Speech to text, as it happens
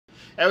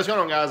Hey, what's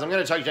going on, guys? I'm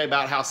going to talk to you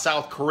about how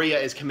South Korea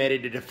is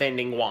committed to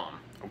defending Guam,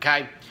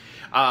 okay?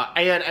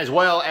 And as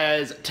well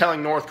as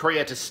telling North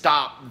Korea to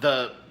stop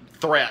the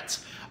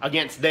threats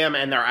against them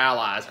and their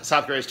allies.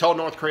 South Korea has told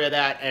North Korea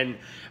that, and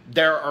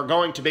there are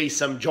going to be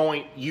some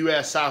joint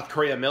U.S.-South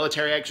Korea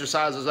military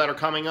exercises that are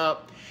coming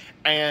up,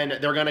 and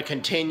they're going to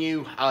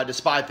continue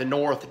despite the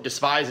North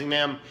despising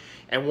them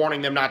and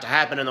warning them not to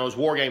happen, and those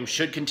war games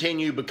should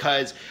continue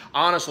because,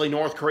 honestly,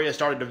 North Korea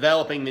started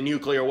developing the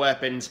nuclear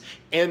weapons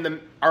in the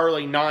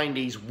early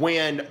 90s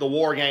when the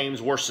war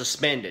games were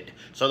suspended.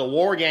 So the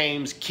war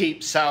games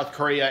keep South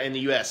Korea and the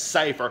U.S.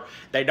 safer.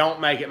 They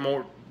don't make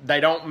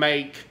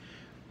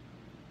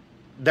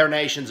their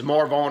nations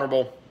more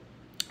vulnerable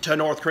to a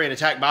North Korean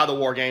attack by the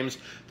war games.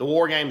 The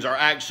war games are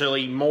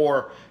actually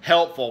more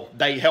helpful.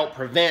 They help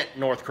prevent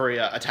North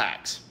Korea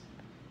attacks,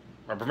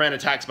 or prevent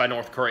attacks by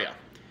North Korea.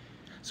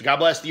 So God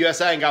bless the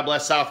USA and God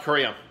bless South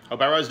Korea.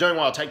 Hope everyone's doing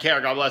well. Take care.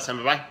 God bless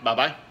them. Bye-bye.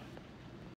 Bye-bye.